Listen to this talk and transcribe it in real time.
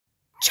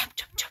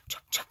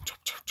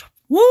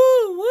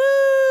Woo,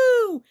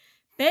 woo!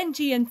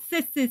 Benji and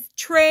Sis's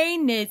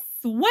train is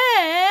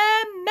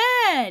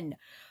swimming!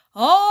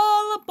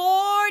 All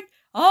aboard!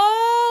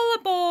 All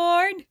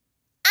aboard!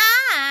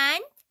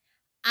 And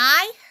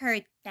I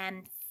heard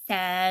them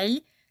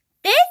say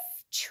this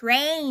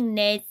train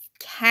is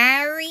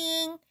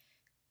carrying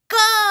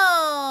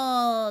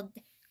gold.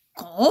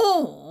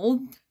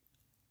 Gold?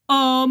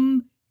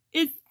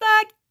 Is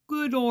that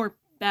good or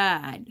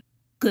bad?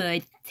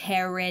 Good,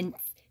 Terence.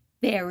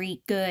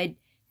 Very good.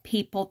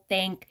 People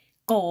think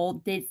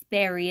gold is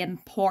very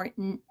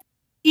important.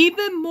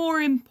 Even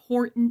more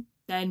important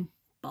than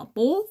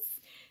bubbles?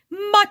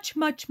 Much,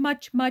 much,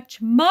 much,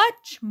 much,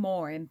 much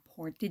more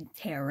important,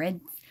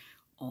 Terence.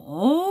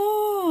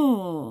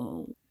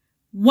 Oh.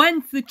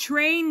 When's the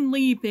train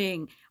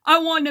leaving? I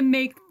want to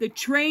make the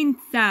train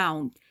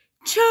sound.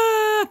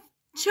 Chuff,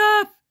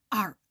 chuff,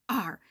 ar,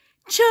 ar.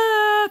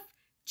 Chuff,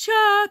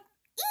 chuff.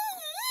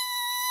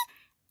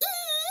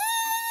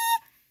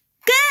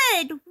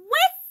 Good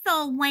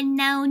whistle,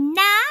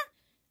 Winona.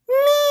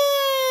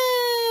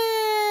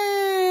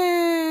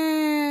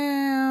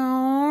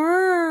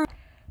 Meow.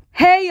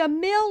 Hey,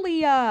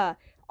 Amelia,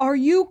 are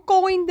you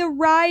going to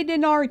ride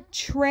in our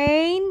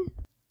train?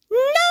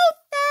 No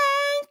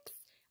thanks.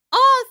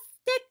 I'll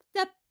stick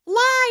to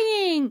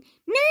flying.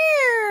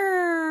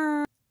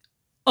 Meow.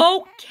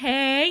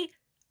 Okay,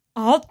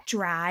 I'll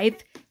drive.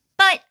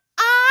 But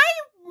I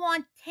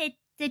wanted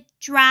to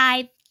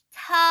drive,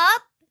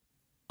 Tubb.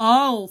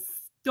 I'll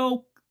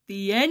stoke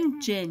the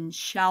engine,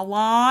 shall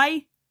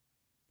I?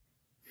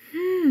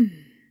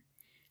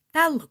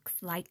 That looks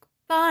like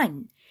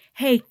fun.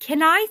 Hey,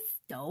 can I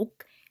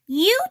stoke?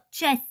 You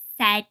just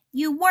said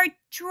you were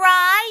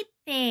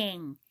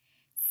driving.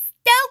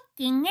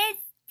 Stoking is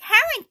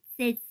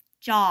Terence's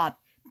job.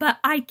 But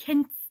I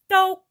can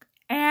stoke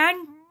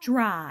and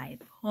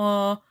drive.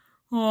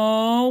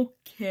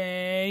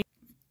 Okay.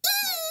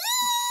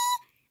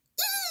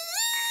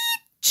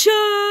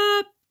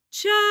 Chuff,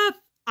 chuff,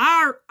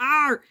 ar,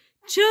 ar,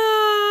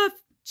 chuff,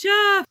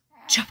 chuff.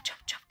 Chuff,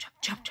 chuff, chuff, chuff,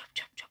 chuff, chuff,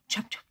 chuff, chuff,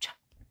 chuff, chuff, chuff.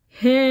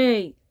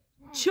 Hey,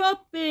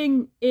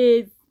 chuffing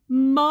is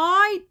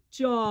my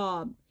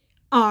job.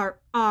 Ar,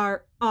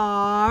 ar,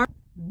 ar.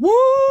 Woo,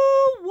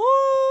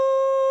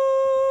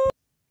 woo.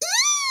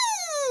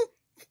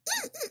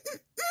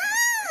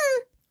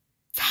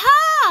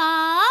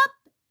 Tubb,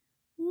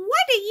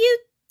 what are you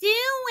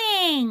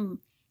doing?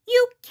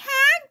 You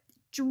can't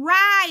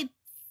drive,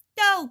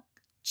 stoke,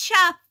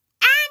 chuff,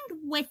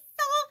 and whistle.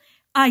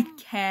 I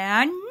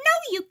can. No,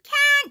 you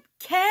can't.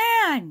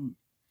 Can.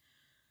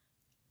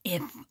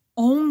 If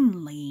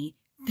only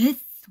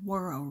this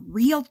were a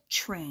real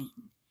train,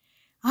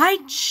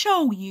 I'd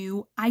show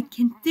you I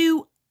can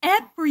do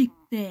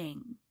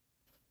everything.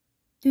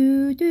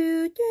 Do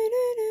do do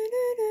do do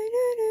do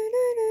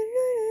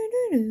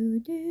do do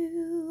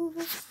do.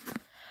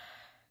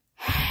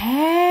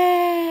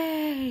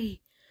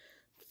 Hey,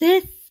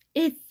 this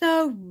is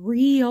a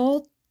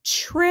real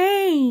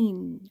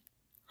train.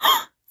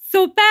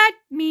 So that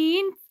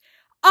means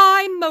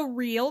I'm a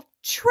real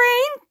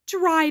train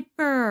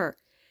driver.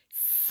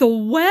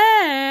 Swimmin'.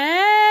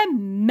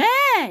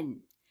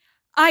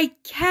 I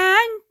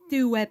can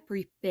do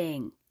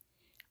everything.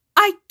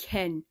 I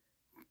can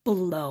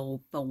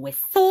blow the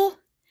whistle.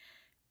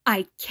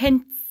 I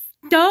can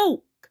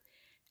stoke.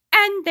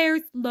 And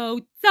there's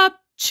loads of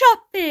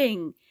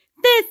chuffing.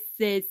 This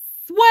is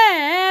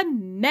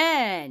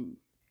swimmin'.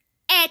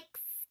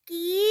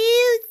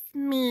 Excuse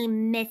me,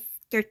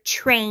 Mr.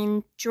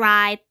 Train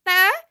Driver.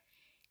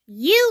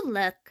 You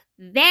look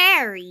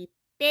very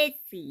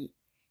busy.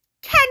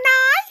 Can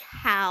I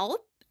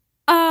help?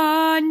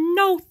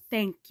 No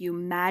thank you,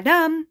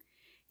 madam.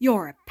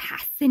 You're a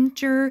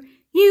passenger.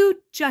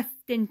 You just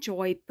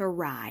enjoy the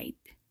ride.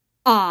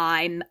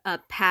 I'm a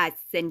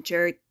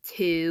passenger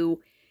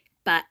too,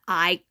 but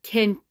I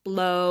can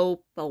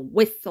blow the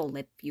whistle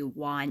if you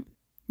want.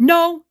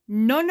 No.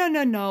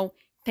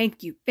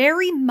 Thank you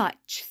very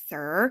much,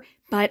 sir,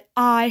 but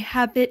I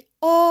have it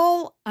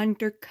all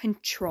under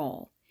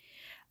control.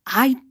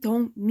 I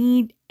don't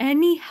need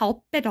any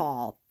help at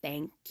all,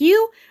 thank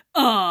you.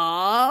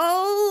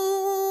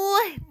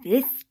 Oh,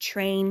 this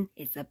train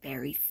is a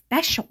very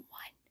special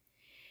one.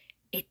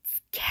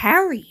 It's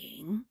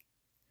carrying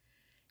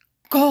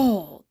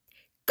gold.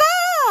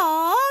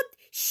 Gold?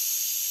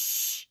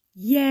 Shh!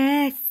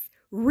 Yes,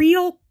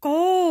 real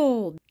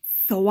gold.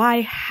 So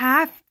I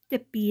have to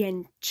be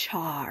in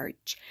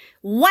charge.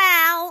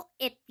 Well,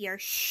 if you're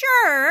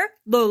sure.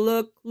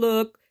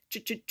 Look.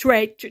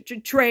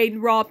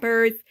 Train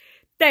robbers.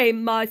 They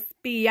must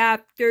be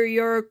after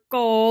your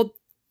gold.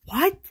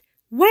 What?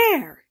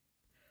 Where?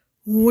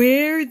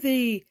 We're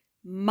the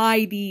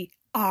mighty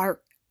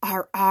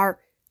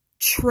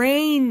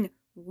train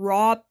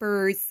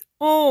robbers.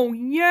 Oh,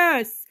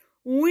 yes,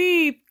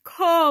 we've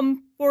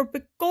come for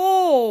the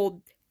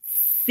gold.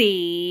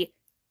 See,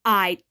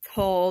 I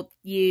told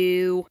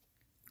you.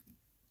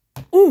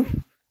 Ooh,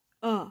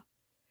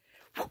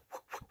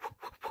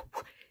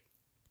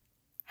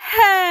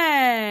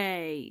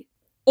 Hey!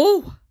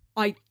 Oh,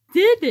 I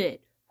did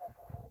it!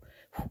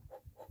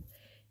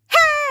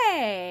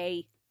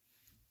 Hey!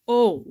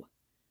 Oh,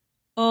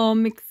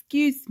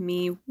 excuse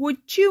me,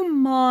 would you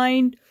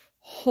mind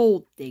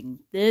holding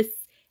this?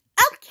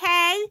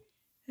 Okay.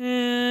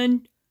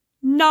 And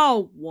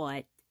now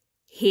what?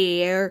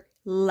 Here,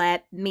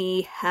 let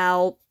me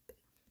help.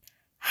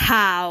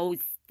 How's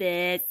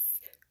this?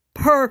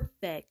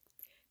 Perfect.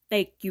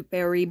 Thank you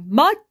very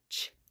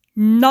much.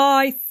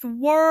 Nice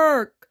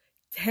work,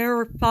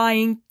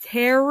 terrifying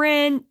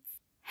Terence.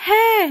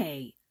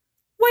 Hey,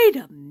 wait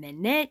a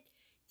minute.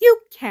 You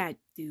can't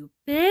do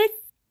this.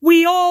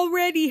 We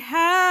already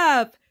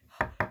have.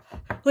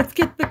 Let's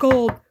get the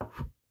gold.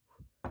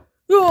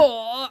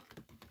 Oh.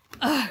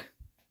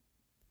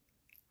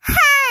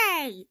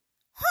 Hey!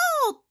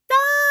 Hold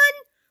on!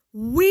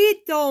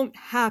 We don't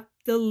have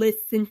to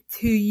listen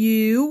to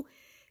you.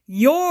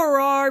 You're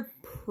our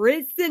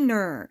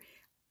prisoner.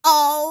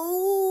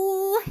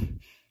 Oh,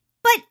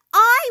 but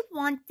I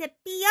want to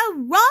be a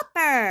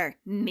rubber.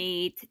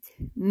 Me.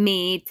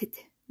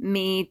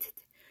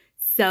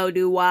 So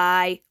do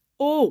I.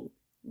 Oh,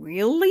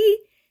 really?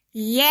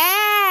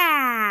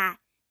 Yeah.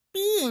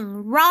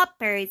 Being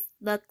robbers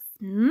looks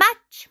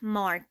much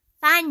more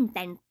fun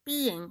than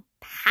being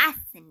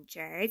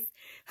passengers.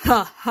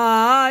 Ha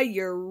ha,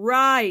 you're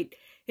right.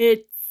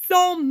 It's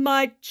so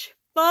much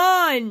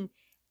fun.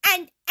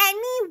 And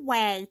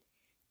anyway,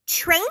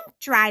 train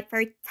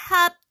driver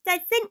Tubb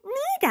doesn't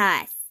need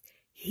us.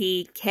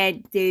 He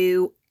can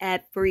do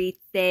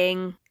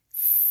everything.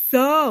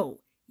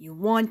 So, you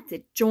want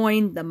to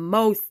join the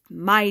most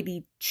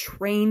mighty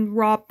train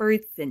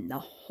robbers in the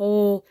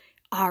whole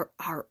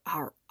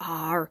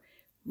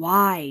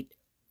wide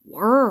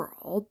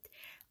world?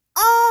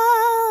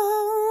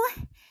 Oh,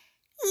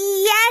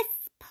 yes,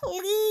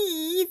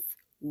 please.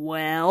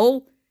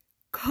 Well,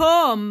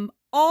 come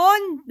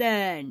on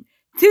then.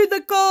 To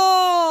the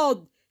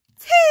gold!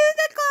 To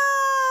the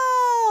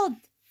gold!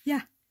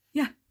 Yeah.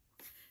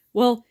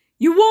 Well,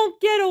 you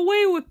won't get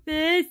away with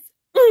this.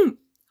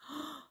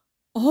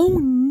 Oh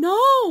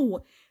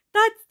no!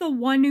 That's the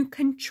one who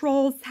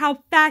controls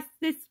how fast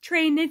this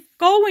train is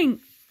going.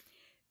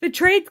 The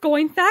train's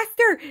going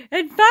faster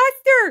and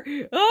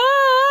faster.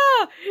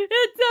 Ah!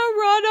 It's a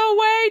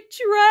runaway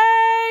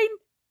train.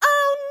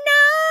 Oh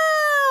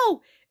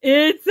no!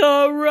 It's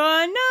a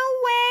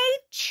runaway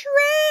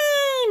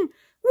train!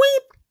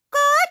 We've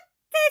got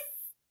to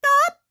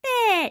stop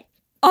it!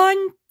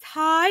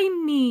 Untie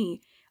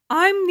me.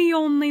 I'm the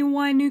only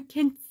one who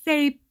can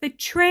save the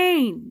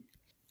train.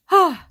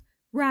 Ah,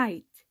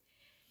 right.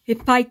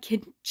 If I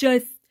can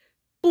just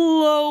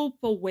blow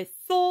the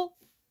whistle,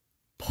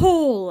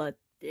 pull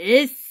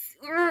this,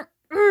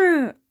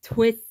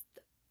 twist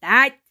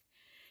that,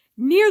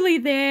 nearly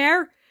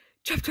there.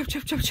 Chop.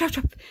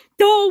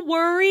 Don't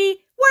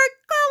worry. We're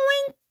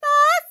going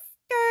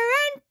faster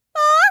and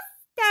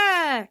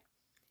faster.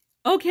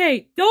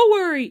 Okay, don't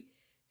worry.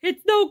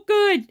 It's no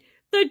good.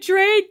 The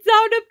train's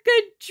out of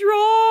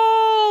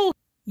control.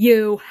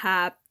 You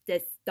have to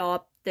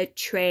stop the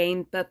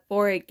train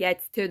before it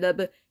gets to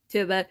the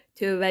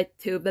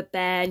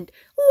bend.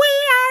 We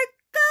are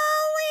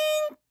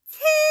going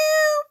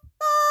too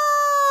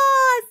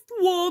fast.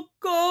 We'll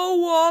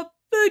go off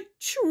the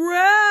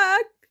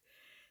track.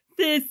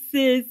 This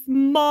is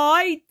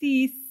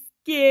mighty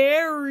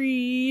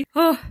scary.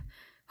 Oh,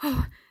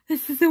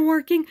 this isn't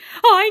working.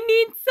 I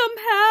need some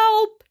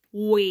help.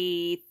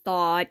 We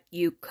thought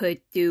you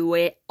could do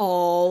it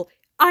all.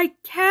 I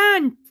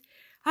can't.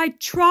 I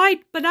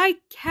tried, but I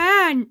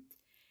can't.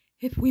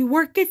 If we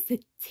work as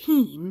a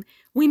team,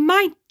 we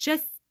might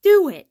just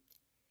do it.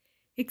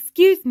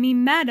 Excuse me,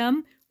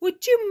 madam,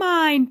 would you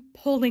mind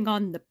pulling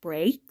on the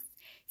brakes?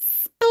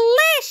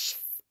 Splish,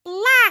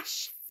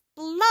 splash,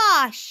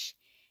 splosh.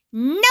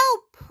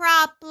 No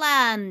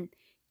problem.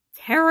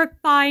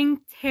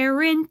 Terrifying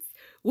Terence,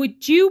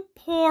 would you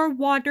pour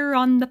water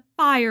on the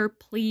fire,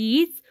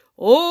 please?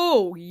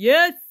 Oh,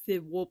 yes,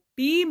 it will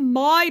be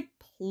my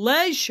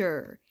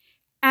pleasure.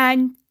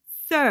 And,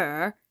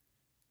 sir,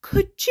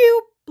 could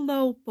you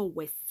blow the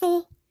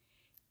whistle?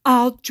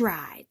 I'll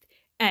drive,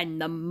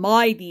 and the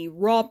mighty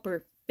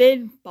robber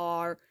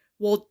Finbar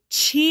will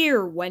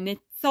cheer when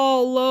it's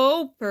all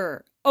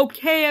over.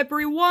 Okay,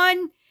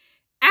 everyone?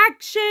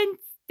 Action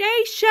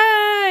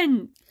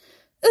station!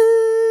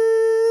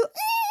 Ooh.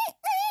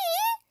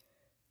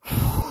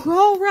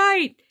 All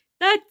right,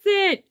 that's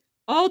it.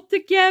 All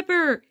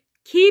together.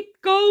 Keep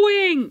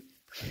going.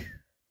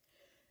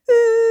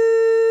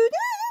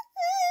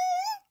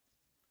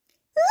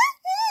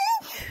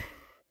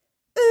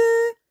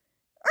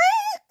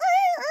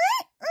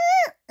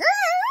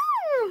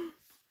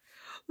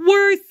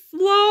 We're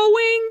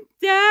slowing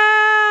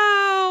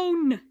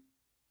down.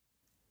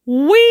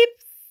 We've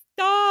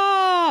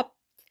stopped.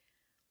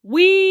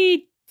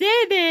 We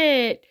did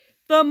it.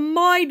 The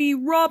mighty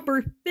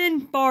robber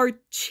Finbar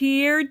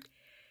cheered.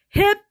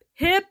 Hip,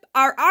 hip,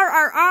 ar,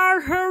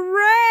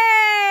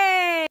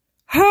 hooray!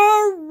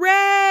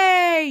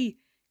 Hooray!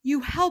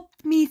 You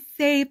helped me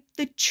save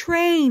the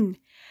train.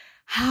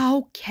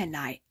 How can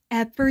I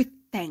ever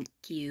thank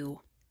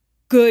you?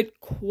 Good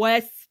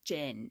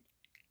question.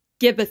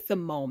 give us a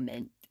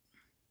moment.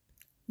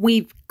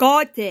 We've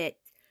got it.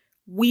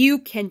 You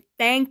can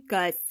thank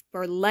us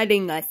for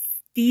letting us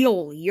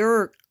steal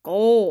your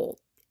gold.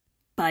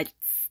 But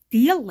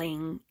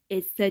stealing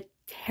is a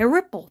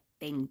terrible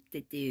thing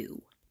to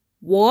do.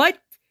 What?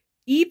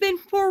 Even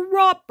for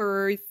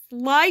robbers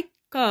like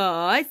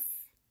us?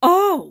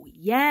 Oh,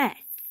 yes.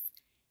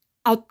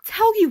 I'll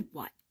tell you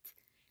what.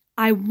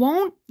 I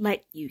won't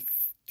let you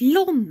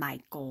steal my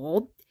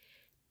gold,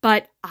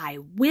 but I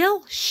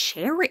will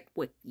share it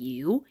with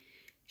you.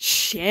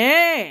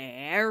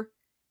 Share?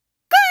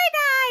 Good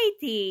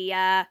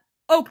idea.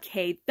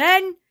 Okay,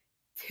 then.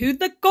 To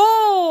the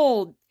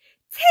gold.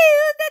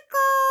 To the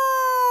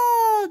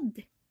gold.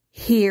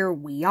 Here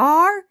we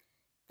are.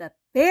 The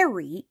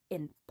very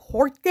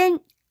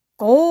important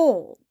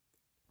gold.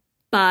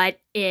 But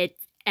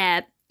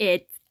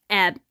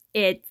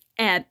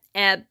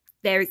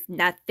there's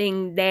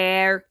nothing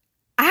there.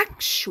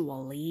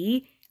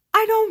 Actually,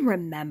 I don't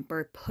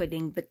remember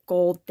putting the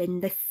gold in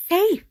the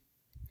safe.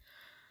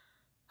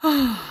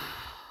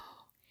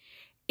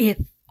 If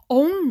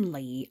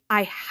only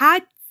I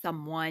had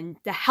someone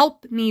to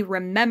help me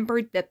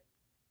remember to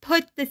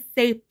put the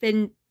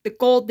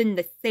gold in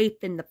the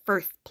safe in the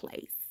first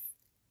place.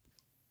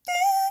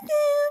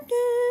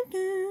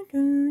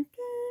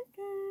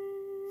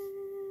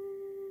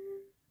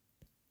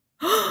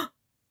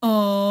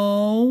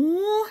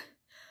 Oh,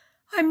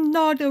 I'm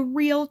not a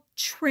real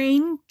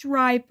train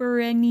driver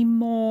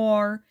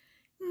anymore.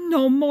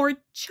 No more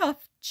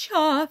chuff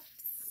chuff.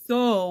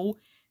 So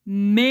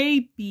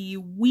maybe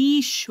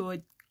we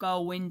should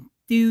go and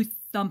do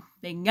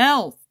something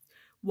else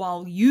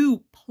while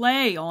you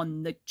play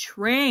on the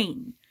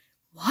train.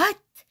 What?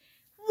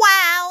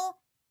 Well,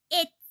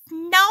 it's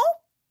no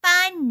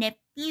fun if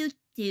you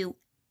do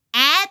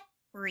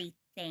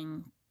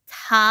everything,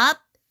 Tubb.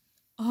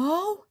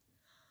 Oh,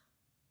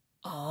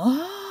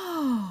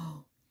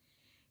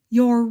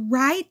 you're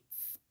right,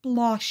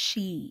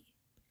 Sploshy.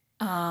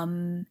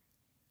 Do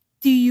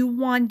you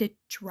want to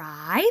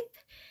drive?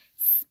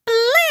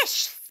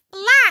 Splish,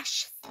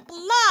 splash,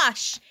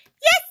 splosh.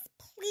 Yes,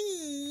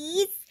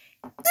 please.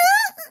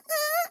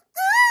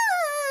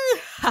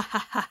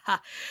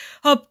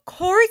 Of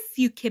course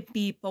you can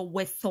beep a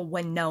whistle,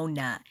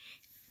 Winona.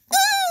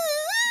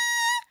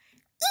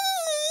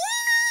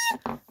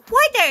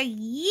 What are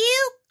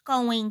you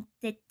going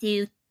to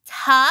do,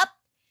 Tubb?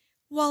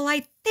 Well,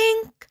 I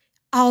think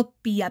I'll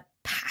be a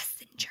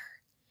passenger.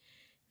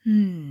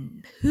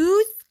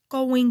 Who's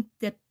going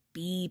to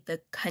be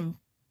the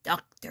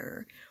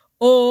conductor?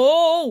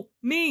 Oh,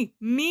 me.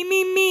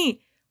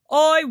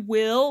 I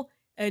will,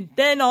 and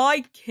then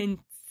I can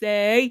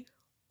say,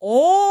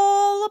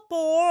 all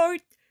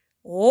aboard,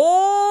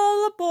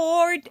 all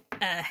aboard.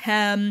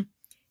 Ahem.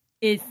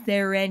 Is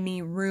there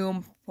any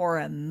room for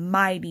a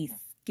mighty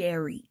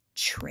scary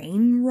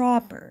train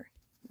robber?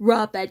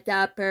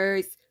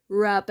 Rubbadubbers,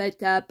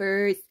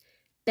 Rubbadubbers,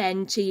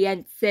 Benji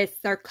and Sis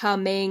are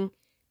coming.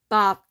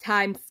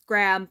 Bathtime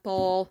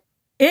scramble.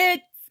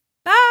 It's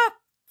bath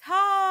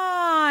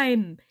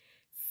time!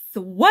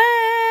 Swim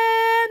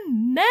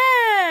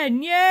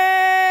men! Yay!